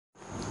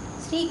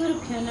శ్రీ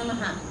గురుభ్యో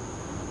నమః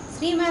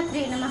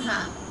శ్రీమాత్రే నమః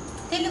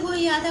తెలుగు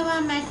యాదవ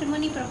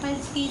మ్యాట్రిమోనీ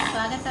ప్రొఫైల్స్ కి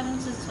స్వాగతం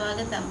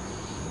సుస్వాగతం।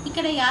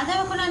 ఇక్కడ యాదవ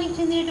కులానికి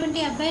చెందినటువంటి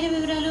అబ్బాయిల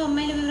వివరాలు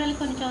అమ్మాయిల వివరాలు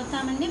కొన్ని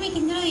చదువుతామండి। మీకు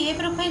ఇందులో ఏ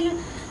ప్రొఫైల్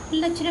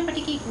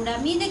నచ్చినప్పటికీ కూడా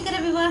మీ దగ్గర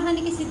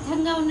వివాహానికి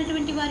సిద్ధంగా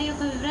ఉన్నటువంటి వారి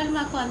యొక్క వివరాలు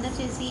మాకు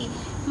అందజేసి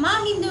మా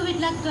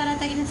hinduwedlock ద్వారా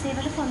తగిన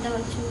సేవలు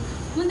పొందవచ్చు।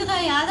 ముందుగా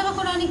యాదవ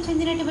కులానికి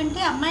చెందినటువంటి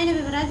అమ్మాయిల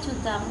వివరాలు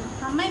చూద్దాము।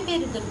 అమ్మాయి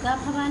పేరు దుర్గా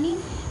భవాని,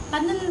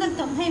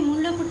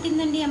 1993లో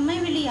పుట్టిందండి అమ్మాయి।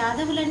 వీళ్ళు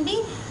యాదవులండి,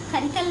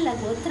 కరికల్ల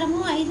గోత్రము,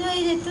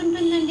 5'5"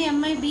 ఎత్తుంటుందండి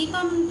అమ్మాయి।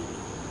 BCom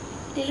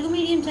Telugu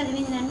medium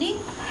చదివిందండి।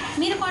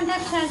 మీరు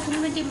కాంటాక్ట్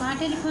చేయాల్సినటువంటి మా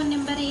టెలిఫోన్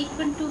నెంబర్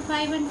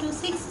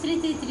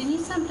 8125126333ని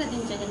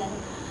సంప్రదించగలరు।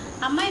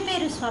 అమ్మాయి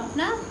పేరు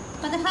స్వప్న,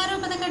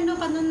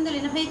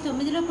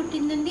 16/11/1989లో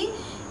పుట్టిందండి।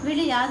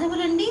 వీళ్ళు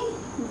యాదవులండి,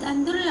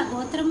 దందుల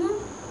గోత్రము,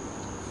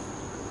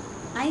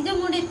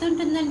 5'3"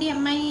 ఎత్తుంటుందండి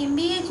అమ్మాయి।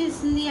 MBA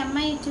చేసింది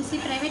అమ్మాయి, వచ్చేసి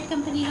ప్రైవేట్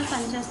కంపెనీలో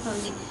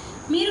పనిచేస్తుంది।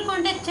 మీరు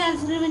కాంటాక్ట్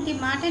చేయాల్సినటువంటి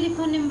మా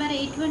టెలిఫోన్ నెంబర్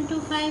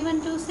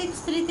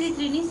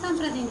 8125126333ని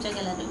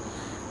సంప్రదించగలరు।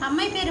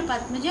 అమ్మాయి పేరు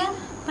పద్మజ,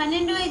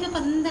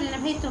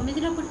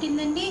 12/5/1989లో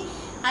పుట్టిందండి।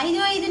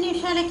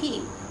 5:05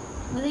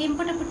 ఉదయం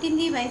పూట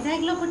పుట్టింది,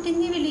 వైజాగ్లో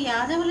పుట్టింది। వీళ్ళు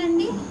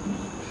యాదవులండి,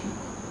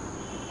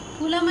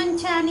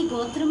 కులమంచాని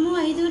గోత్రము,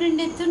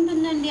 5'2"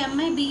 ఎత్తుంటుందండి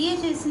అమ్మాయి। BA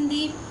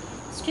చేసింది,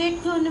 స్టేట్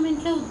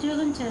గవర్నమెంట్లో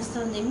ఉద్యోగం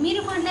చేస్తుంది।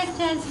 మీరు కాంటాక్ట్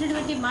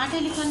చేయాల్సినటువంటి మా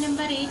టెలిఫోన్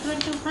నెంబర్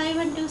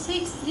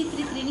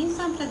 8125126333ని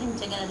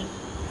సంప్రదించగలరు।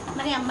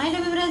 మరి అమ్మాయిల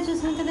వివరాలు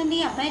చూసాం కదండి।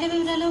 అబ్బాయిల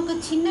వివరాలు ఒక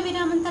చిన్న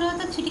విరామం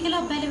తర్వాత చిటికలో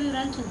అబ్బాయిల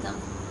వివరాలు చూద్దాం।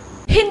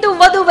 హిందూ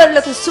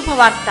వధూవరులకు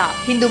శుభవార్త।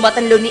 హిందూ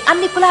మతంలోని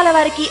అన్ని కులాల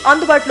వారికి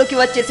అందుబాటులోకి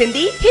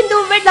వచ్చేసింది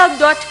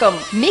hinduwedlock.com।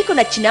 మీకు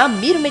నచ్చిన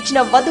మీరు మెచ్చిన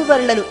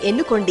వధూవరులను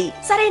ఎన్నుకోండి।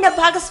 సరైన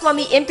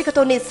భాగస్వామి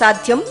ఎంపికతోనే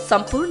సాధ్యం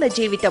సంపూర్ణ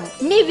జీవితం।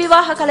 మీ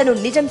వివాహ కలను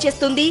నిజం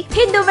చేస్తుంది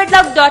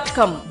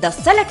hinduwedlock.com, ద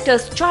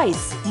సెలెక్టర్స్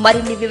చాయిస్।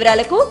 మరిన్ని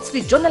వివరాలకు Shri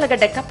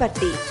Jonnalagadda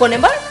Kaparthi, phone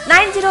number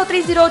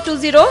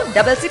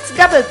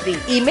 9030206633,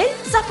 email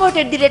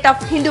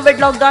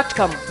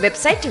support@hinduwedlock.com,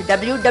 website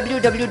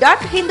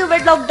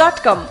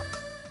www.hinduwedlock.com।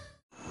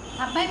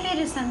 అబ్బాయి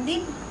పేరు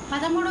సందీప్,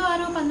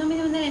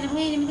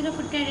 13/6/1988లో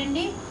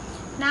పుట్టాడండి।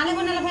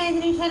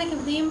 4:45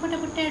 ఉదయం పూట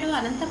పుట్టాడు,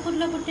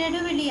 అనంతపూర్లో పుట్టాడు।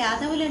 వీళ్ళు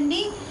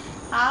యాదవులండి,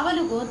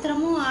 ఆవలు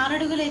గోత్రము, 6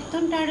 అడుగులు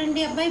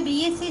ఎత్తుంటాడండి అబ్బాయి।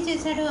 BSc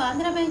చేశాడు,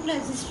 ఆంధ్ర బ్యాంక్లో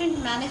అసిస్టెంట్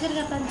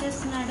మేనేజర్గా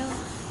పనిచేస్తున్నాడు।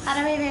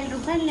 60,000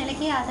 రూపాయలు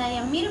నెలకి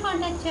ఆదాయం। మీరు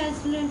కాంటాక్ట్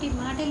చేయాల్సినటువంటి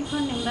మా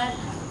టెలిఫోన్ నెంబర్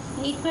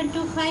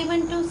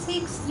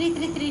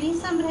 8125126333ని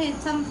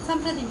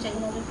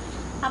సంప్రదించగలరు।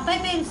 అబ్బాయి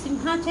పేరు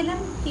సింహాచలం,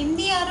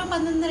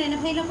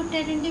 8/6/1980లో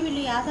పుట్టాడండి।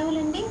 వీళ్ళు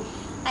యాదవులండి,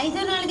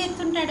 5'4"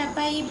 ఎత్తుంటాడు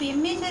అబ్బాయి।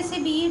 MA చేసి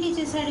BEd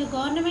చేశాడు,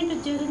 గవర్నమెంట్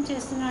ఉద్యోగం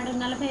చేస్తున్నాడు।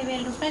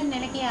 40,000 రూపాయలు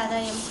నెలకి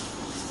ఆదాయం।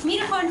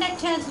 మీరు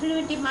కాంటాక్ట్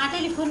చేయాల్సినటువంటి మా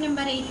టెలిఫోన్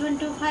నెంబర్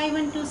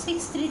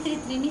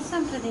 8125126333ని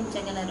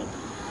సంప్రదించగలరు।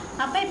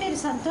 అబ్బాయి పేరు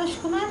సంతోష్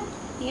కుమార్,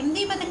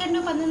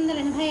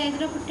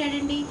 8/11/1985లో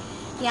పుట్టాడండి।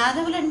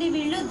 యాదవులండి,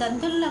 వీళ్ళు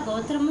దంతుల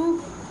గోత్రము,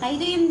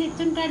 5'8"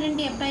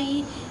 ఎత్తుంటాడండి అబ్బాయి।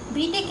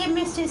 బీటెక్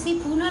MS చేసి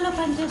పూనాలో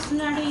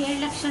పనిచేస్తున్నాడు। 7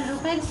 లక్షల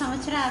రూపాయల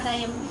సంవత్సర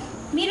ఆదాయం।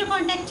 మీరు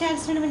కాంటాక్ట్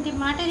చేయాల్సినటువంటి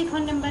మా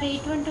టెలిఫోన్ నెంబర్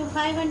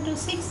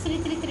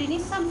 8125126333ని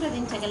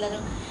సంప్రదించగలరు।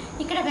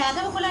 ఇక్కడ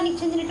యాదవ కులానికి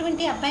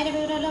చెందినటువంటి అబ్బాయిల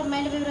వివరాలు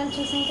అమ్మాయిల వివరాలు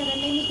చూసాం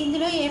కదండి। మీకు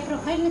ఇందులో ఏ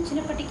ప్రొఫైల్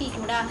నచ్చినప్పటికీ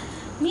కూడా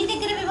మీ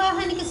దగ్గర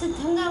వివాహానికి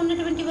సిద్ధంగా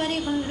ఉన్నటువంటి వారి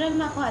యొక్క వివరాలు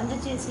మాకు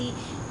అందజేసి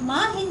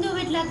మా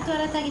hinduwedlock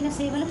ద్వారా తగిన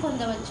సేవలు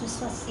పొందవచ్చు।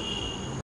 స్వస్తి।